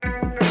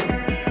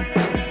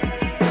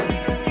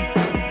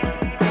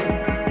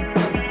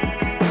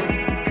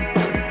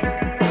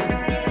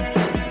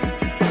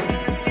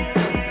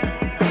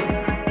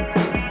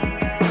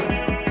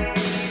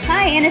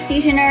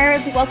anesthesia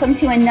nerds. Welcome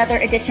to another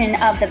edition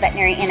of the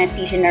Veterinary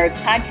Anesthesia Nerds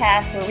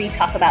podcast, where we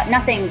talk about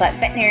nothing but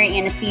veterinary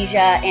anesthesia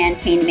and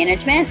pain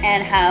management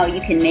and how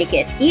you can make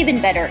it even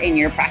better in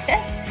your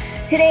practice.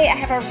 Today, I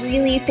have a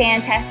really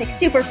fantastic,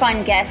 super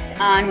fun guest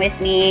on with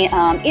me.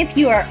 If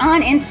you are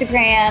on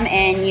Instagram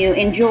and you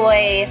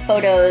enjoy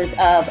photos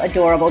of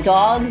adorable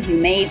dogs, you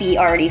may be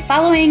already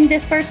following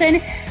this person.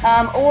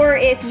 Or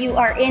if you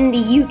are in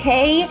the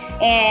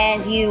UK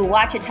and you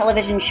watch a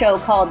television show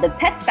called The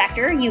Pets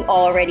Factor, you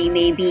already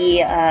may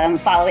be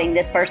following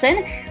this person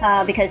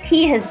because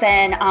he has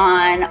been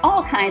on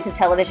all kinds of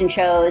television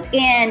shows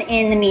and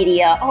in the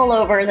media all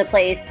over the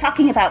place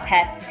talking about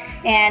pets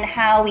and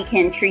how we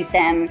can treat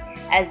them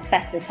as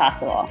best as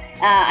possible.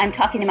 I'm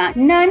talking about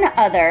none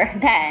other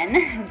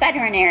than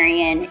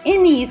veterinarian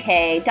in the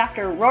UK,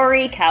 Dr.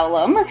 Rory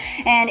Cowlum.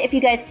 And if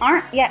you guys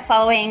aren't yet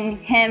following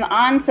him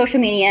on social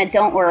media,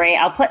 don't worry.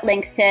 I'll put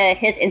links to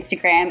his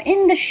Instagram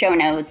in the show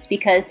notes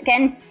because,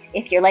 again,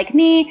 if you're like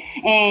me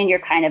and you're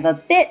kind of a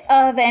bit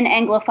of an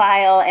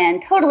Anglophile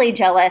and totally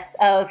jealous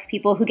of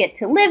people who get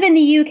to live in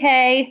the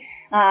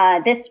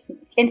UK, this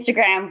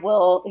Instagram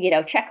will,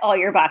 check all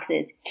your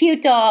boxes.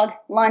 Cute dog,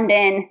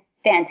 London,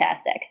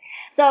 fantastic.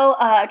 So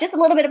just a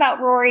little bit about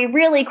Rory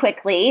really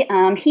quickly.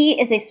 He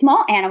is a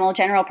small animal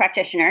general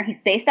practitioner. He's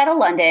based out of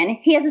London.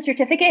 He has a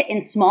certificate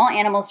in small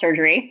animal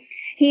surgery.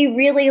 He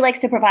really likes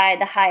to provide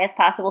the highest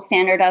possible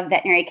standard of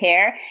veterinary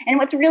care. And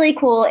what's really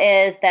cool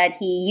is that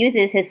he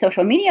uses his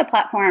social media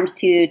platforms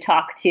to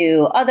talk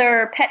to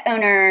other pet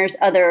owners,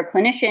 other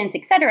clinicians,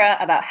 etc.,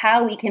 about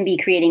how we can be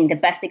creating the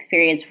best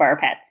experience for our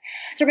pets.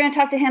 So we're going to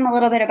talk to him a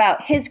little bit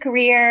about his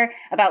career,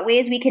 about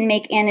ways we can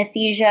make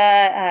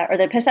anesthesia or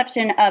the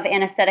perception of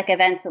anesthetic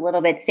events a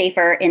little bit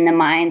safer in the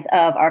minds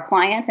of our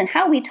clients, and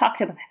how we talk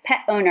to pet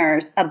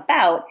owners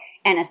about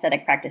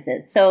anesthetic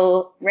practices.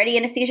 So ready,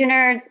 anesthesia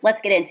nerds? Let's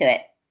get into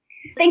it.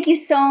 Thank you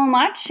so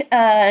much,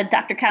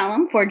 Dr.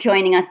 Cowlum, for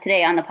joining us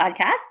today on the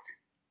podcast.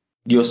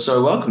 You're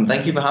so welcome.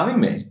 Thank you for having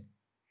me.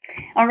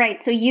 All right.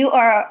 So you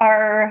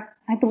are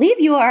I believe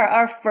you are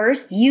our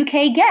first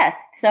UK guest.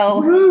 So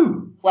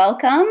Woo!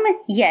 Welcome.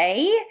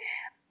 Yay.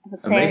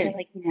 Let's Amazing.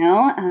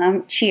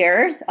 say,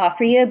 cheers,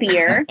 offer you a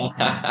beer.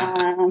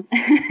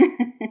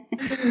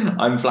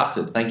 I'm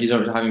flattered. Thank you so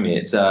much for having me.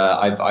 It's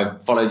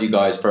I've followed you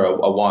guys for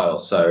a while,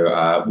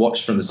 so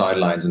watched from the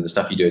sidelines, and the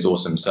stuff you do is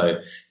awesome.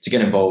 So to get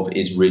involved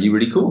is really,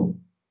 really cool.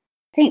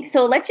 Thanks.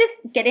 So let's just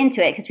get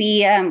into it because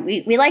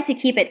we like to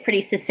keep it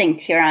pretty succinct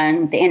here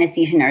on the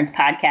Anesthesia Nerds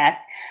podcast.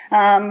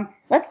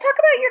 Let's talk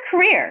about your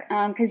career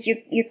because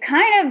you're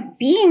kind of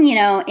being,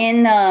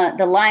 in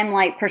the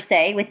limelight per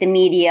se with the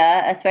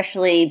media,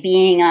 especially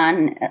being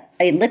on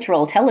a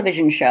literal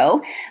television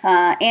show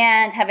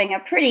and having a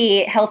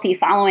pretty healthy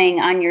following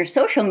on your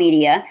social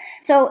media.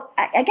 So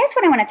I guess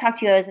what I want to talk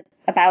to you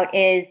about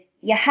is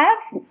you have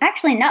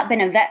actually not been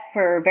a vet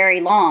for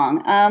very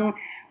long.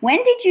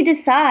 When did you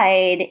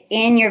decide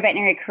in your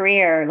veterinary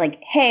career,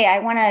 like, hey, I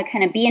want to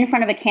kind of be in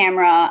front of a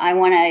camera, I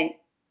want to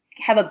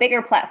have a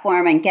bigger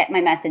platform and get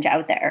my message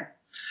out there?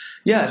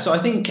 Yeah, so I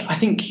think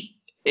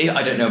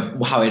I don't know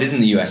how it is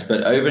in the US,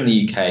 but over in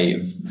the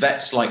UK,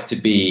 vets like to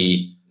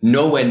be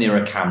nowhere near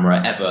a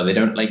camera ever. They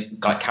don't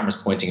like cameras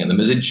pointing at them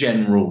as a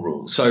general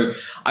rule. So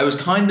I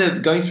was kind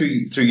of going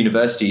through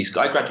universities.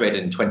 I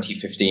graduated in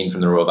 2015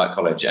 from the Royal Vet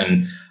College,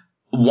 and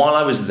while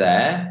I was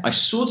there, I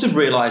sort of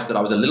realized that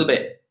I was a little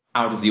bit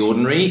out of the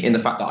ordinary in the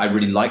fact that I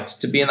really liked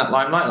to be in that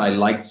limelight, and I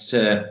liked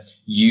to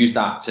use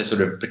that to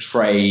sort of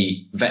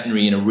portray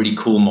veterinary in a really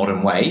cool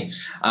modern way.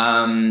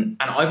 And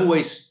I've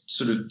always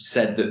sort of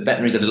said that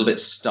veterinary is a little bit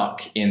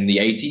stuck in the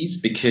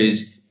 80s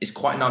because it's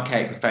quite an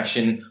archaic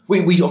profession.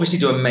 We obviously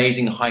do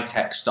amazing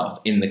high-tech stuff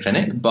in the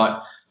clinic,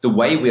 but the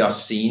way we are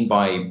seen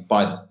by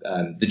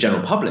the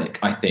general public,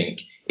 I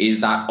think,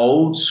 is that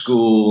old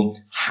school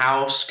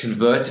house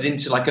converted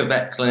into like a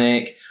vet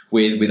clinic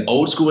with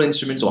old school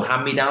instruments or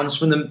hand-me-downs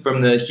from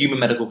the human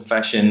medical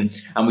profession,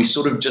 and we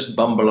sort of just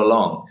bumble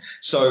along.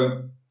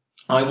 So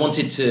I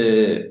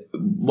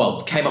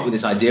came up with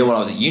this idea while I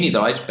was at uni that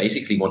I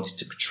basically wanted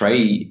to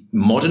portray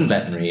modern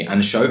veterinary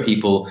and show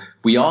people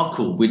we are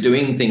cool. We're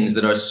doing things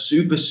that are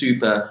super,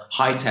 super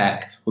high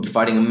tech. We're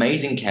providing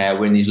amazing care.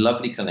 We're in these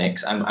lovely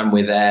clinics, and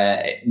we're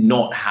there,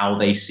 not how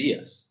they see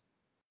us.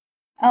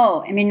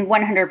 Oh,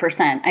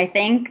 100%. I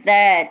think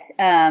that,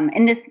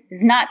 and this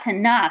is not to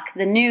knock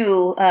the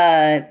new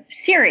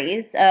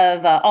series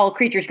of All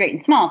Creatures Great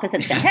and Small, because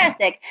it's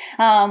fantastic,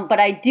 but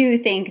I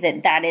do think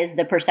that is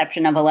the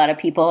perception of a lot of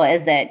people,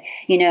 is that,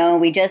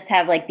 we just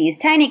have like these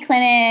tiny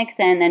clinics,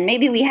 and then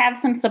maybe we have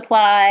some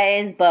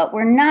supplies, but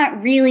we're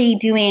not really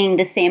doing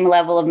the same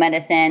level of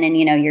medicine, and,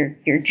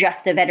 you're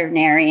just a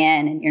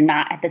veterinarian, and you're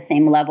not at the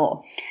same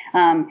level.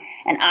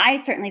 And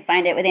I certainly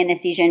find it with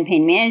anesthesia and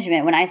pain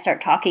management when I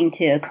start talking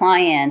to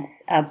clients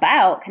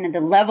about kind of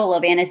the level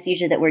of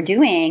anesthesia that we're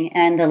doing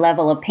and the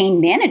level of pain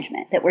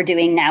management that we're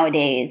doing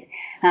nowadays.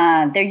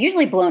 They're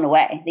usually blown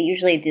away. They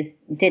usually just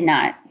did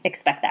not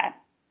expect that.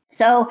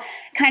 So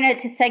kind of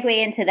to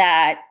segue into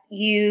that,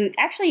 you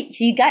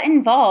got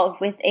involved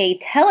with a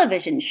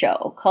television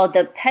show called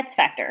The Pets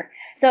Factor.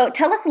 So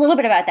tell us a little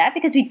bit about that,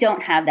 because we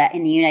don't have that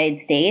in the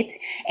United States.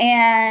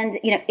 And,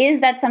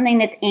 is that something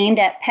that's aimed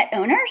at pet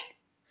owners?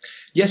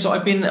 Yeah, so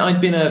I'd been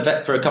a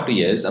vet for a couple of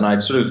years, and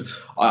I'd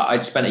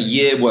spent a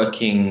year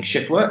working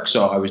shift work.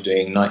 So I was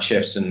doing night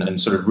shifts and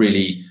sort of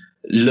really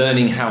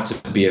learning how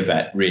to be a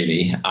vet,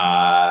 really.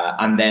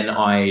 And then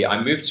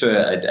I moved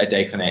to a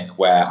day clinic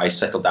where I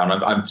settled down.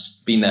 I've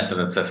been there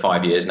for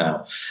 5 years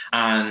now.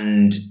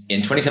 And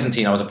in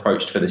 2017, I was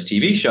approached for this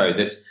TV show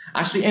that's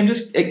actually aimed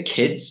at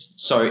kids.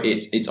 So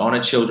it's on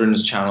a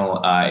children's channel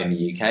in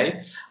the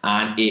UK.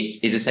 And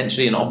it is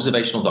essentially an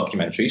observational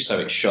documentary. So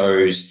it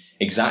shows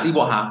exactly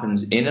what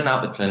happens in and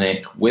out the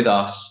clinic with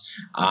us.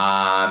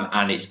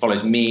 And it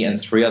follows me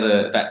and 4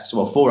 other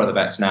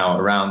vets now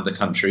around the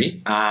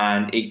country.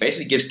 And it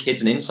basically gives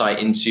kids an insight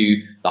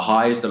into the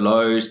highs, the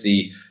lows,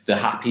 the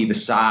happy, the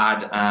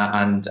sad,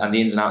 and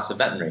the ins and outs of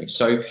veterinary.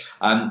 So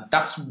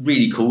that's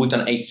really cool. We've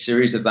done 8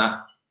 series of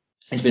that.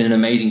 It's been an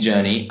amazing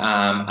journey.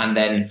 And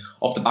then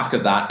off the back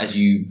of that, as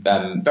you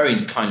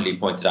very kindly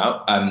pointed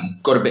out,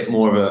 got a bit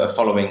more of a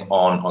following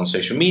on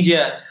social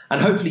media,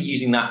 and hopefully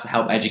using that to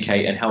help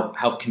educate and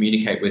help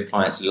communicate with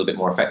clients a little bit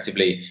more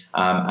effectively,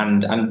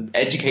 and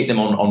educate them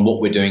on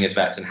what we're doing as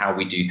vets and how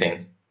we do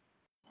things.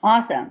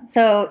 Awesome.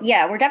 So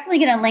yeah, we're definitely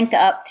going to link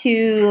up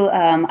to,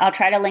 I'll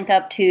try to link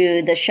up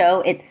to the show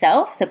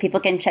itself so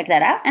people can check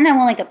that out. And then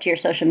we'll link up to your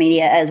social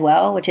media as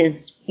well, which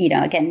is,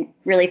 again,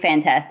 really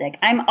fantastic.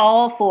 I'm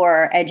all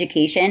for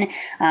education.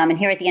 And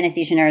here at the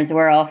Anesthesia Nerds,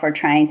 we're all for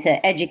trying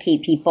to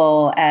educate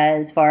people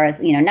as far as,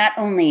 not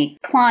only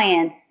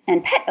clients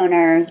and pet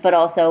owners, but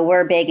also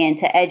we're big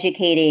into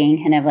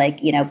educating kind of like,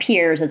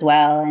 peers as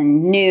well,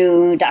 and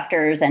new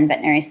doctors and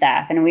veterinary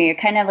staff. And we're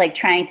kind of like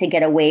trying to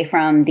get away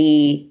from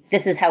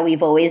this is how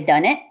we've always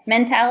done it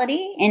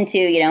mentality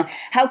into,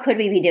 how could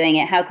we be doing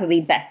it? How could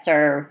we best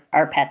serve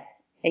our pets,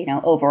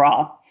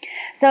 overall?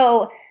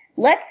 So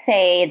let's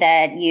say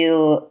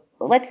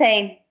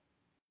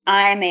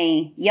I'm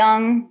a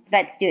young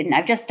vet student.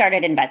 I've just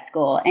started in vet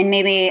school, and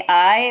maybe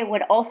I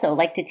would also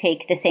like to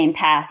take the same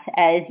path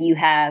as you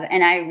have.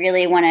 And I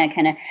really want to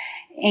kind of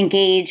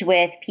engage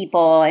with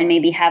people and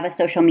maybe have a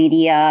social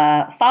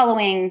media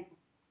following.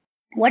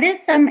 What is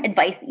some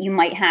advice that you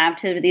might have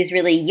to these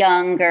really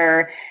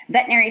younger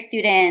veterinary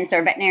students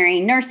or veterinary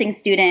nursing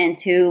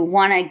students who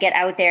want to get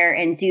out there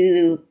and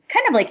do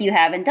kind of like you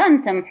have and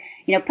done some,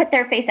 put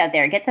their face out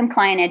there, get some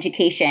client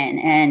education,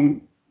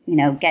 and,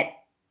 get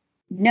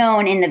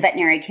known in the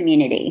veterinary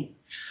community?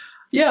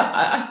 Yeah,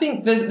 I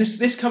think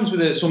this comes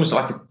with it's almost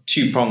like a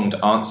 2-pronged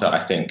answer, I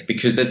think,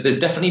 because there's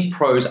definitely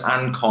pros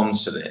and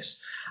cons to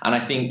this. And I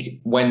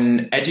think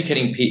when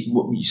educating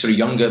people, sort of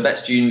younger vet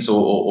students,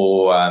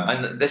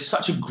 and there's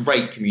such a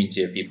great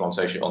community of people on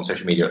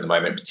social media at the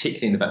moment,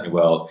 particularly in the veterinary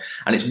world,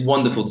 and it's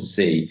wonderful to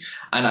see.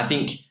 And I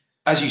think,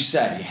 as you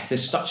say,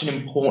 there's such an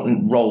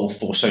important role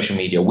for social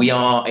media. We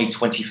are a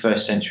 21st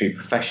century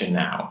profession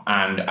now,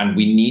 and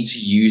we need to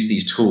use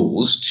these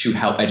tools to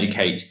help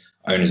educate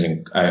owners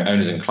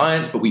and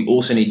clients, but we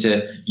also need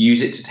to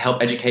use it to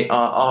help educate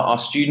our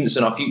students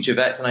and our future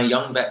vets and our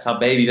young vets, our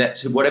baby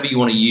vets, whatever you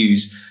want to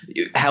use.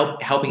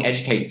 Helping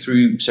educate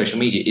through social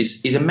media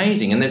is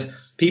amazing. And there's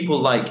people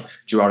like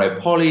Gerardo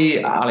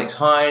Poli, Alex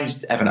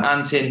Hines, Evan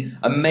Antin,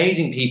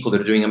 amazing people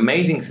that are doing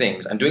amazing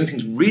things and doing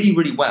things really,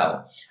 really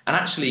well. And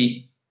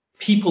actually,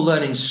 people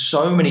learn in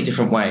so many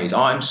different ways.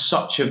 I'm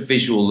such a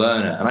visual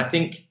learner. And I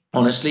think,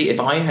 honestly, if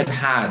I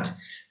had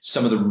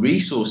some of the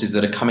resources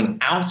that are coming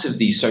out of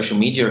these social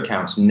media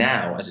accounts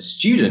now as a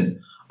student,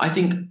 I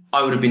think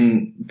I would have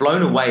been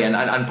blown away and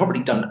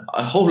probably done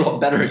a whole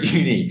lot better at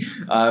uni,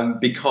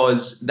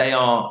 because they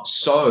are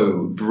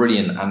so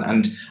brilliant.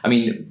 And I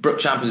mean, Brooke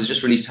Champers has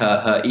just released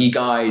her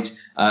e-guide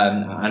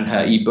and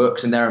her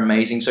e-books, and they're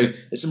amazing. So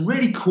there's some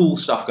really cool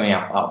stuff going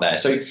out there.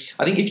 So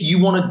I think if you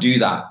want to do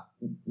that,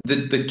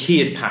 the key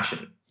is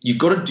passion. You've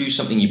got to do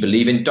something you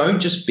believe in. Don't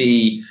just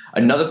be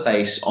another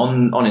face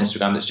on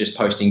Instagram that's just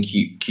posting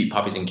cute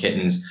puppies and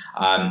kittens.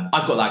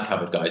 I've got that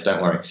covered, guys. Don't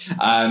worry.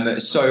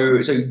 So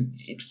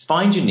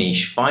find your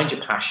niche, find your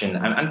passion,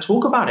 and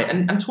talk about it,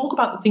 and talk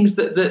about the things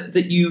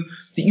that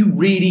you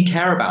really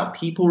care about.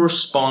 People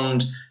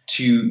respond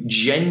to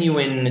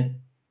genuine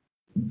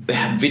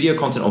video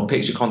content or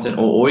picture content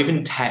or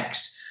even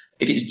text.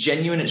 If it's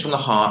genuine, it's from the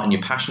heart, and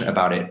you're passionate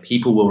about it,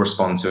 people will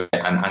respond to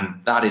it,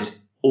 and that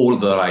is all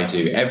that I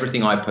do.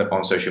 Everything I put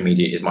on social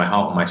media is my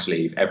heart on my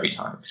sleeve every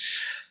time.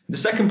 The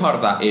second part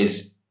of that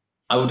is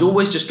I would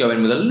always just go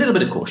in with a little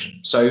bit of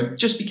caution. So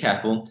just be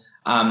careful.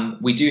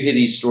 We do hear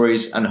these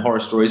stories and horror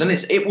stories, and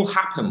it will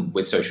happen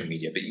with social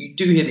media, but you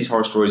do hear these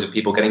horror stories of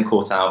people getting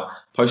caught out,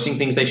 posting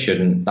things they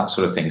shouldn't, that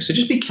sort of thing. So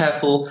just be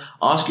careful.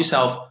 Ask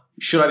yourself,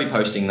 should I be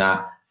posting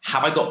that?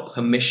 Have I got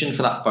permission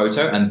for that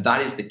photo? And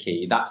that is the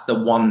key. That's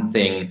the one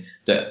thing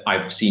that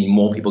I've seen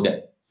more people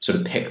get sort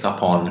of picked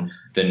up on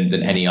than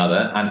any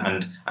other.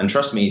 And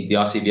trust me, the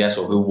RCVS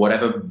or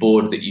whatever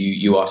board that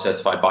you are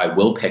certified by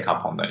will pick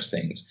up on those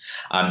things.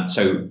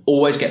 So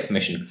always get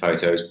permission for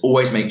photos.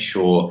 Always make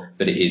sure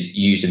that it is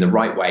used in the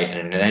right way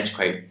and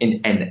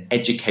in an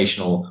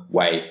educational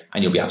way,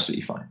 and you'll be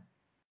absolutely fine.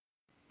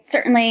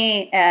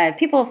 Certainly,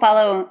 people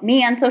follow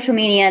me on social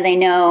media. They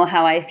know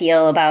how I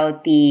feel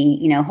about the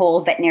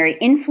whole veterinary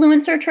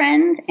influencer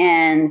trend,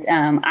 and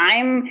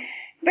I'm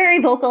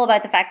very vocal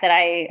about the fact that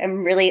I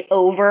am really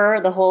over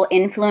the whole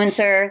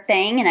influencer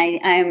thing,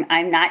 and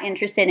I'm not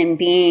interested in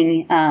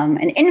being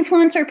an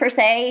influencer per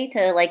se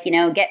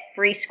to get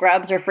free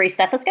scrubs or free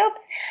stethoscopes.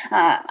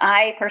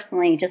 I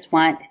personally just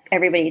want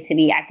everybody to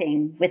be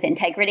acting with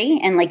integrity,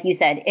 and like you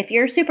said, if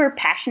you're super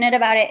passionate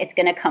about it, it's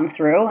going to come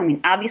through. I mean,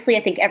 obviously,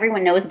 I think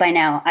everyone knows by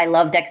now I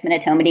love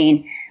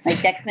dexmedetomidine. Like,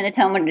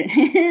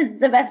 dexmedetomidine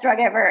is the best drug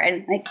ever,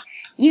 and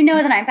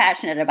that I'm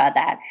passionate about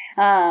that.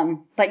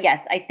 But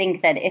yes, I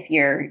think that if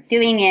you're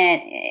doing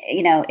it,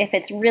 if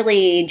it's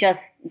really just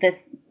this,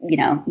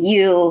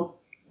 you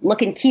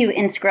looking cute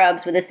in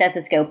scrubs with a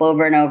stethoscope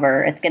over and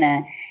over,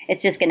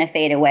 it's just gonna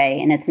fade away,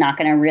 and it's not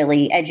gonna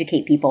really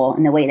educate people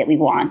in the way that we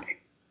want.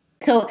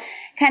 So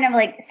kind of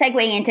like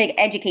segueing into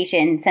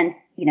education, since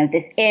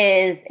this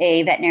is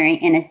a veterinary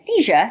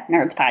anesthesia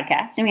nerds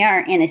podcast, and we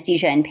are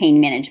anesthesia and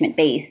pain management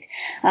based.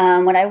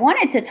 What I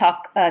wanted to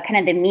talk kind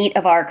of the meat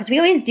of because we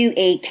always do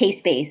a case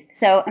based.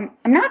 So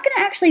I'm not going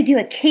to actually do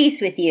a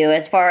case with you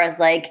as far as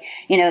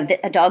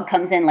a dog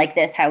comes in like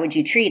this, how would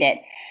you treat it?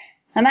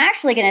 I'm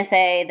actually going to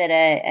say that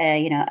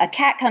a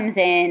cat comes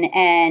in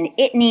and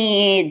it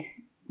needs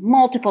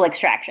multiple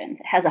extractions.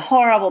 It has a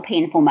horrible,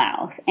 painful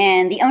mouth.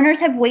 And the owners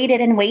have waited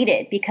and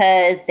waited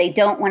because they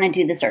don't want to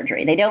do the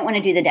surgery. They don't want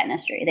to do the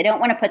dentistry. They don't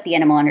want to put the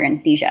animal under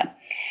anesthesia.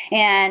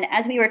 And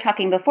as we were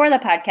talking before the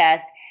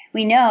podcast,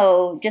 we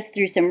know just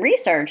through some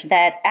research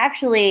that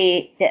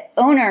actually the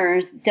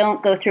owners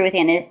don't go through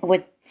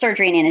with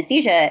surgery and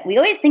anesthesia. We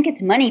always think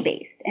it's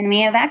money-based. And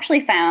we have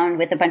actually found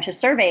with a bunch of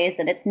surveys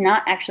that it's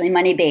not actually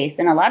money-based.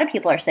 And a lot of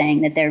people are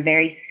saying that they're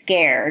very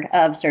scared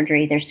of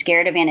surgery. They're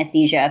scared of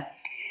anesthesia.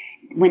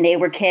 When they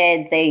were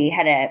kids, they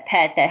had a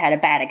pet that had a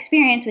bad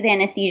experience with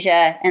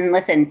anesthesia. And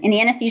listen, in the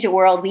anesthesia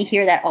world, we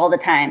hear that all the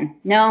time.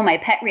 No, my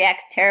pet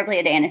reacts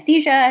terribly to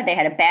anesthesia. They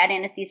had a bad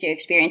anesthesia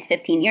experience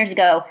 15 years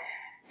ago,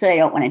 so they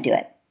don't want to do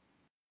it.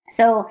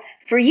 So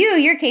for you,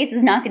 your case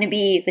is not going to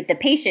be with the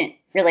patient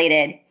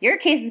related. Your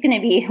case is going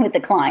to be with the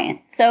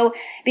client. So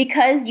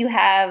because you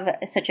have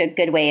such a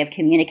good way of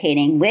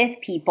communicating with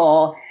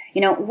people,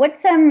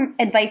 what's some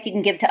advice you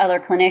can give to other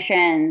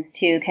clinicians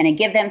to kind of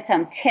give them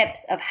some tips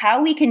of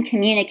how we can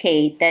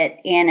communicate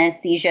that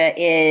anesthesia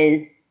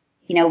is,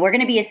 we're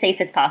going to be as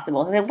safe as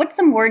possible? What's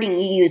some wording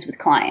you use with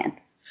clients?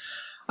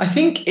 I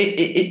think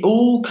it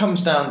all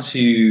comes down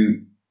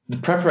to the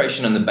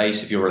preparation and the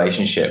base of your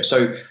relationship.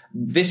 So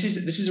this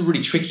is a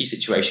really tricky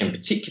situation,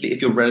 particularly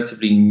if you're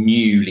relatively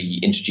newly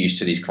introduced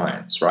to these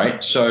clients,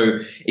 right? So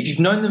if you've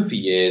known them for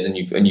years and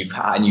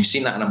you've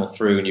seen that animal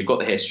through and you've got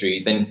the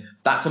history, then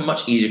that's a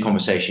much easier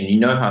conversation. You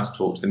know how to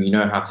talk to them, you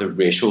know how to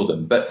reassure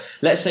them. But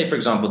let's say, for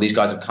example, these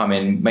guys have come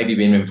in, maybe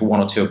been in for one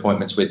or two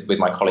appointments with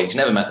my colleagues,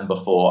 never met them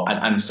before,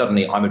 and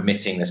suddenly I'm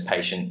admitting this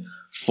patient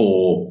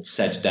for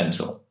said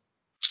dental.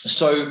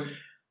 So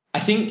I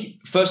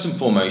think first and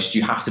foremost,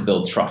 you have to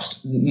build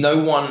trust. No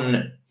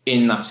one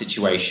in that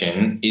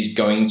situation is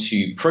going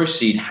to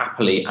proceed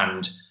happily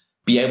and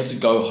be able to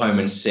go home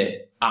and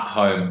sit at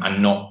home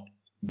and not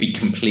be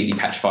completely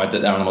petrified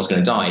that their animal's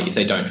going to die if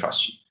they don't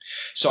trust you.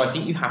 So I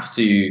think you have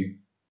to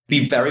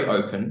be very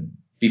open,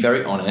 be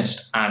very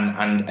honest,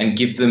 and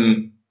give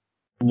them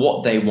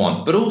what they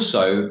want, but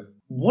also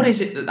what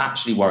is it that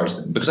actually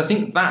worries them? Because I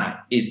think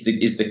that is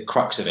the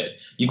crux of it.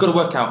 You've got to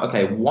work out,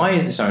 okay, why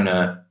is this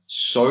owner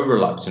so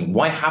reluctant?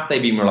 Why have they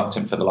been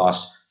reluctant for the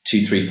last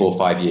 2, 3, 4,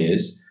 5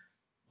 years?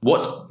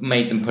 What's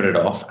made them put it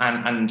off?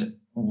 And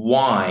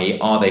why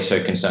are they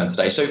so concerned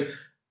today? So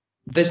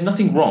there's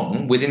nothing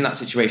wrong within that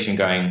situation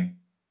going,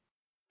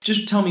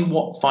 just tell me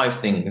what 5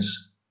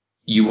 things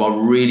you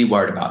are really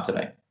worried about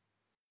today.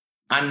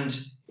 And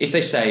if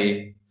they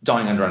say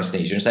dying under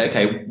anesthesia, and say,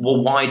 okay,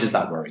 well, why does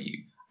that worry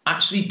you?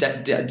 Actually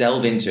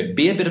delve into it.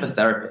 Be a bit of a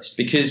therapist,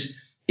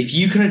 because if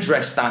you can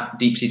address that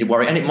deep-seated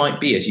worry, and it might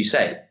be, as you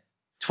say,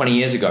 20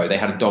 years ago, they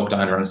had a dog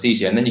die under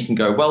anesthesia. And then you can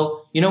go,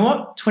 well, you know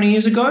what? 20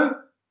 years ago,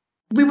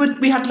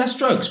 we had less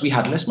drugs. We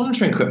had less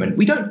monitoring equipment.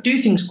 We don't do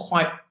things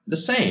quite the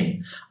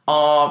same.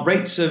 Our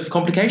rates of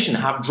complication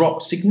have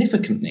dropped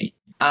significantly.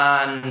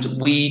 And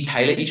we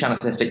tailor each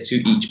anesthetic to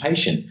each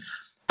patient.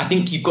 I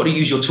think you've got to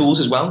use your tools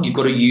as well. You've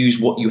got to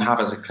use what you have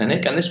as a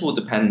clinic. And this will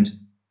depend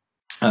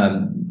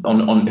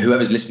on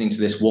whoever's listening to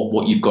this,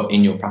 what you've got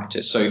in your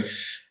practice. So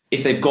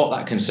if they've got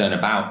that concern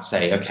about,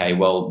 say, okay,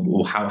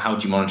 well, how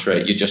do you monitor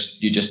it? You're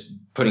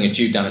just putting a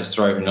tube down its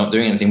throat and not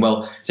doing anything.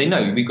 Well, say,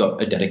 no, we've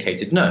got a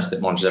dedicated nurse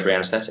that monitors every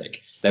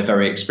anesthetic. They're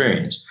very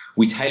experienced.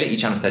 we tailor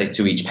each anesthetic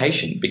to each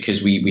patient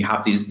because we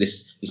have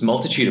this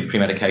multitude of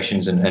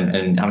pre-medications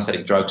and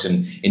anesthetic drugs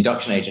and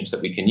induction agents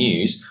that we can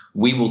use.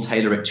 We will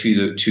tailor it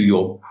to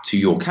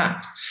your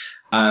cat.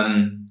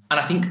 And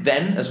I think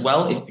then as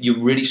well, if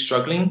you're really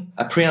struggling,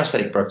 a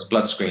pre-anesthetic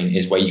blood screen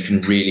is where you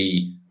can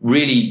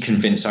really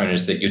convince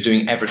owners that you're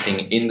doing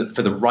everything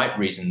for the right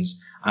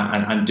reasons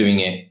and doing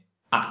it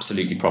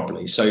absolutely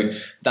properly. So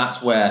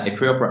that's where a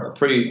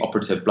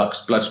pre-operative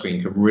blood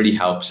screen can really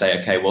help say,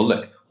 okay, well,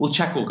 look, we'll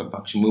check organ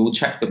function. We will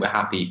check that we're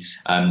happy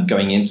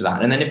going into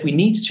that. And then if we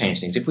need to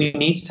change things, if we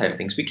need to tailor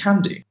things, we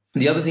can do.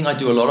 The other thing I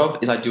do a lot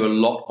of is I do a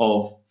lot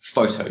of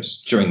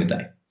photos during the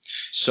day.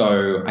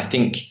 So I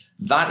think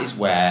that is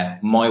where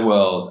my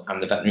world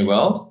and the veterinary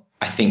world,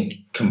 I think,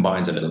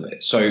 combines a little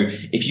bit. So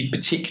if you've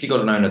particularly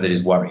got an owner that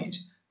is worried,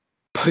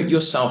 put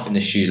yourself in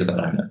the shoes of that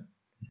owner.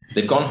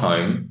 They've gone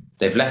home.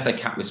 They've left their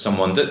cat with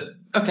someone that,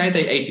 okay,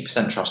 they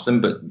 80% trust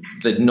them, but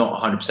they're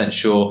not 100%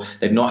 sure.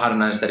 They've not had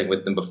an anesthetic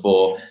with them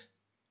before.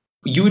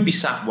 You would be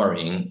sat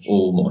worrying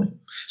all morning.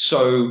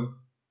 So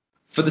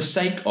for the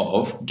sake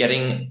of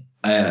getting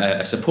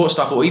a support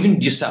staff or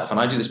even yourself, and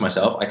I do this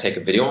myself, I take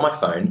a video on my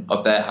phone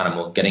of their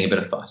animal getting a bit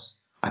of fuss.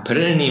 I put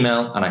it in an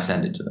email and I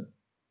send it to them.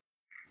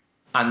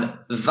 And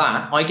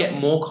that, I get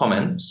more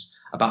comments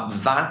about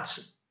that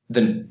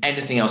than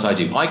anything else I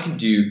do. I can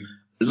do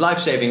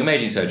life-saving,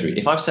 amazing surgery.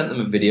 If I've sent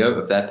them a video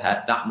of their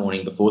pet that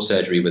morning before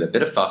surgery with a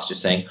bit of fuss,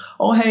 just saying,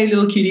 oh, hey,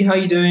 little cutie, how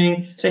you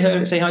doing? Say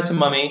hi to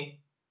mummy.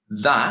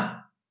 That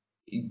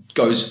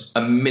goes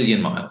a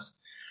million miles.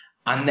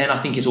 And then I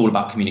think it's all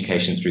about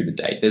communication through the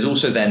day. There's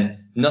also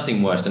then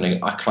nothing worse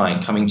than a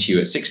client coming to you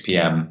at 6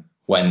 p.m.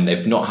 when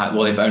they've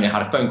only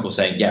had a phone call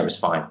saying, yeah, it was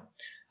fine.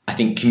 I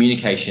think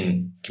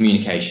communication. I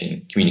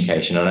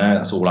know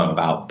that's all I'm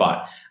about.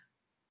 But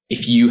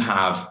if you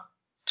have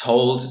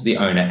told the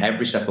owner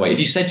every step of the way, if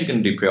you said you're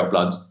going to do pre-op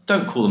bloods,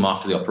 don't call them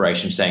after the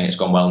operation saying it's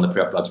gone well and the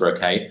pre-op bloods were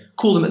okay.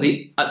 Call them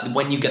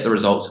when you get the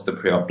results of the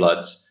pre-op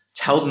bloods,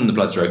 tell them the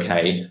bloods are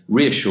okay,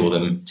 reassure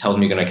them, tell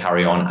them you're going to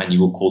carry on, and you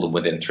will call them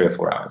within 3 or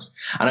 4 hours.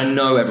 And I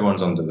know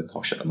everyone's under the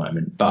cosh at the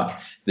moment,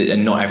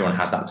 and not everyone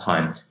has that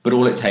time. But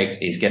all it takes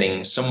is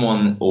getting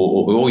someone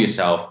or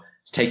yourself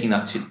taking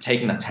that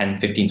 10,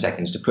 15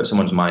 seconds to put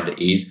someone's mind at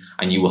ease,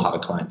 and you will have a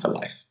client for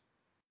life.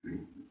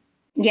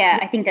 Yeah,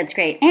 I think that's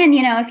great. And,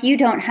 if you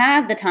don't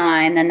have the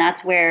time, then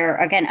that's where,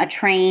 again, a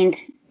trained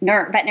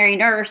veterinary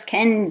nurse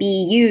can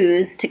be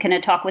used to kind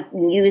of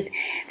use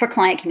for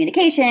client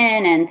communication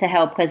and to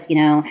help us,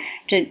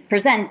 to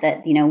present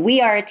that,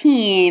 we are a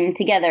team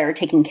together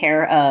taking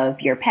care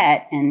of your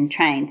pet and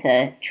trying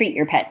to treat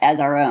your pet as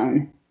our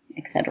own,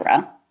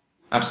 etc.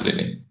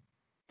 Absolutely.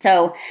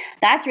 So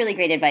that's really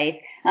great advice.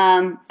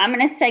 I'm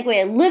going to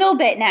segue a little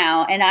bit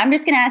now, and I'm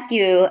just going to ask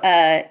you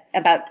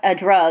about a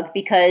drug,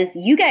 because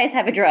you guys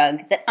have a drug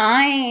that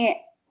I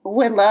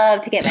would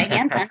love to get my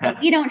hands on that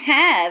we don't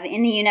have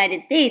in the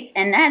United States,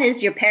 and that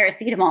is your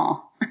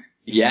paracetamol.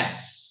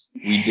 Yes,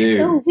 we do.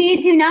 So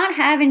we do not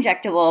have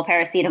injectable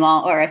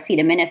paracetamol or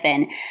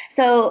acetaminophen.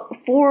 So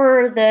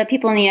for the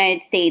people in the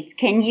United States,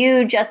 can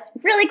you just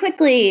really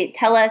quickly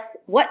tell us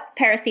what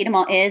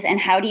paracetamol is and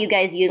how do you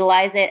guys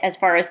utilize it as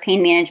far as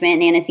pain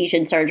management and anesthesia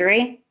and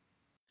surgery?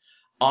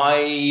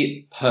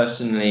 I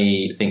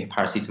personally think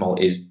paracetamol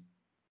is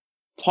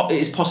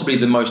possibly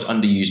the most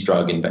underused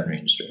drug in veterinary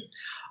industry.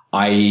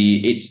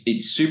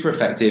 It's super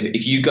effective.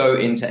 If you go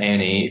into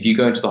A&E, if you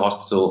go into the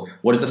hospital,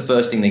 what is the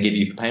first thing they give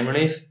you for pain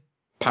relief?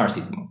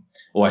 Paracetamol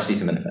or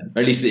acetaminophen.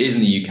 Or at least it is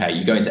in the UK.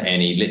 You go into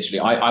A&E, literally,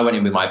 I went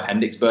in with my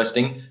appendix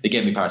bursting. They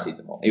gave me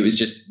paracetamol.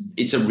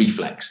 It's a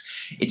reflex.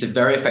 It's a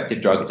very effective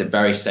drug. It's a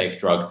very safe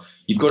drug.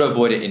 You've got to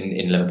avoid it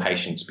in liver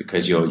patients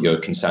because you're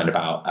concerned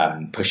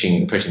about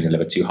pushing the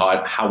liver too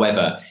hard.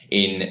 However,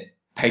 in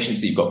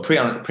patients that you've got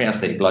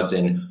pre-anesthetic bloods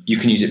in, you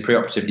can use it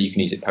preoperatively, you can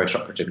use it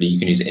postoperatively, you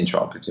can use it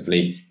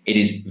intraoperatively. It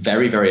is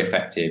very, very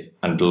effective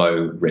and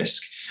low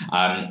risk.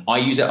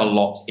 I use it a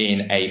lot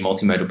in a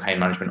multimodal pain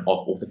management of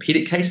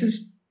orthopedic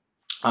cases.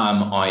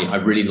 I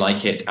really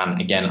like it, and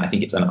again, I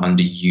think it's an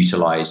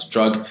underutilized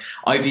drug.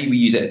 IV, we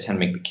use it at 10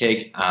 mg per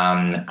kg,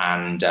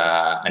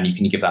 and you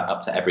can give that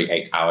up to every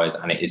 8 hours,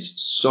 and it is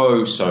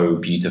so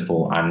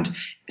beautiful. And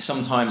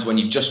sometimes when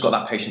you've just got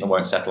that patient that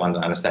won't settle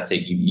under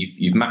anesthetic,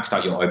 you've maxed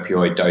out your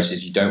opioid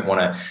doses. You don't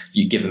want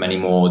to give them any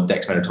more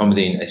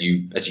dexmedetomidine, as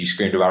you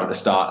screamed about at the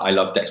start. I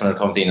love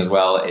dexmedetomidine as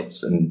well.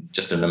 It's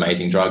just an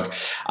amazing drug.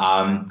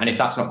 And if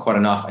that's not quite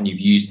enough, and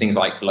you've used things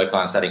like local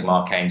anesthetic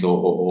Marcaines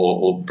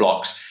or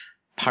blocks,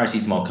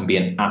 paracetamol can be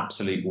an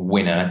absolute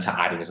winner to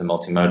add in as a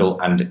multimodal,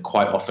 and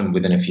quite often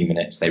within a few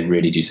minutes they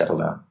really do settle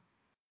down.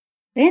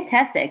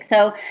 Fantastic.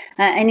 So,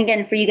 and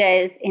again, for you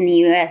guys in the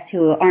U.S.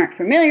 who aren't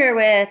familiar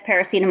with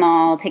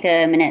paracetamol, take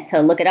a minute to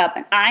look it up.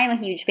 I'm a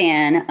huge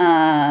fan.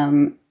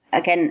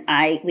 Again,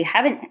 we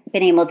haven't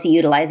been able to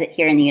utilize it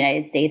here in the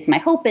United States. My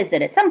hope is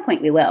that at some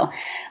point we will.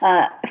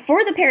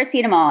 For the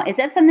paracetamol, is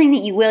that something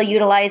that you will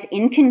utilize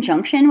in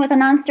conjunction with a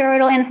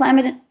nonsteroidal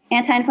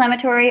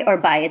anti-inflammatory or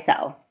by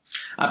itself?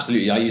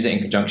 Absolutely, I use it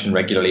in conjunction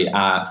regularly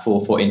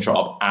for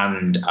intra-op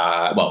and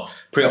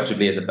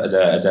pre-operatively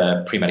as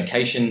a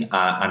pre-medication,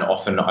 and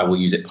often I will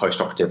use it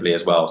post-operatively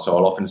as well. So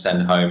I'll often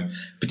send home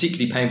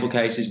particularly painful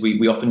cases.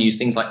 We often use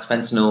things like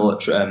fentanyl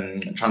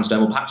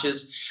transdermal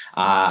patches,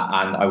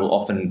 and I will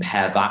often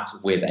pair that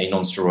with a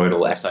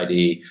non-steroidal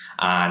SID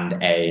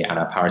and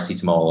a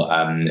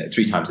paracetamol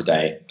 3 times a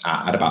day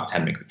at about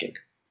 10 mg/kg.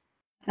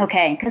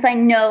 Okay, because I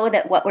know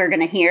that what we're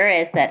going to hear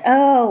is that,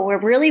 we're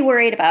really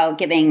worried about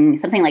giving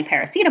something like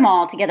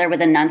paracetamol together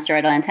with a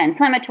nonsteroidal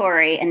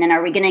anti-inflammatory, and then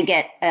are we going to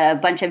get a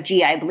bunch of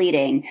GI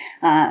bleeding?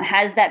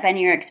 Has that been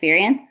your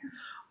experience?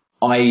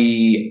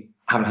 I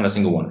haven't had a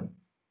single one.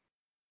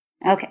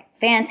 Okay,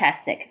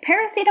 fantastic.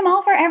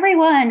 Paracetamol for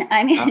everyone.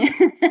 I mean,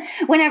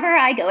 whenever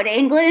I go to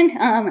England,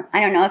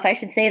 I don't know if I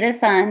should say this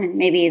on,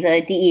 maybe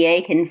the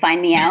DEA can find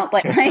me out,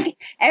 but like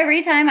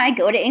every time I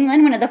go to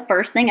England, one of the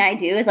first thing I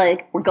do is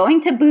like, we're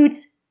going to Boots,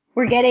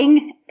 we're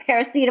getting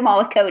paracetamol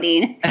with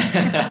codeine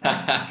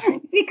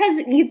because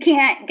you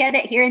can't get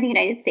it here in the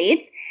United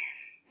States.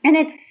 And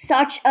it's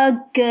such a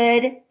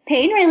good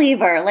pain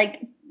reliever.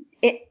 Like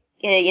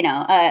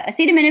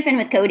acetaminophen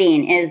with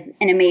codeine is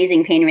an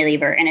amazing pain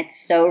reliever, and it's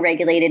so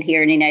regulated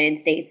here in the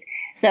United States.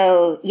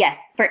 So yes,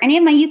 for any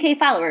of my UK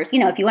followers,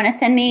 if you want to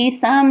send me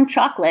some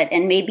chocolate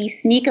and maybe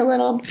sneak a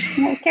little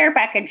care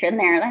package in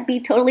there, that'd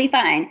be totally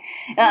fine.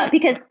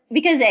 Because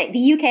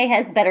the UK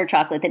has better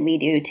chocolate than we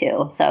do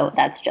too. So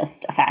that's just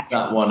a fact.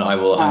 That one I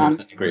will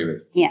 100% agree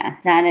with. Yeah,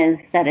 that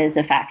is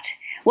a fact.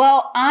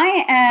 Well,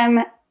 I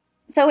am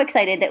so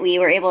excited that we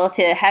were able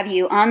to have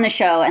you on the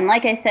show. And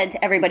like I said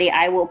to everybody,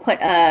 I will put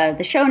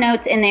the show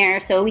notes in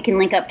there so we can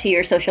link up to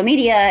your social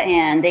media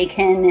and they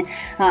can,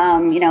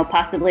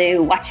 possibly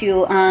watch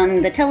you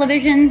on the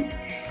television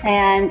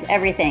and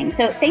everything.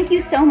 So thank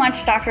you so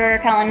much, Dr.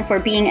 Cullen, for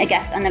being a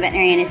guest on the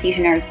Veterinary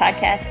Anesthesia Nerds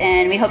podcast.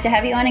 And we hope to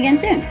have you on again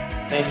soon.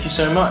 Thank you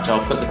so much.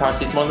 I'll put the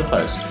paracetamol in the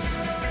post.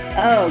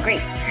 Oh,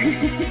 great.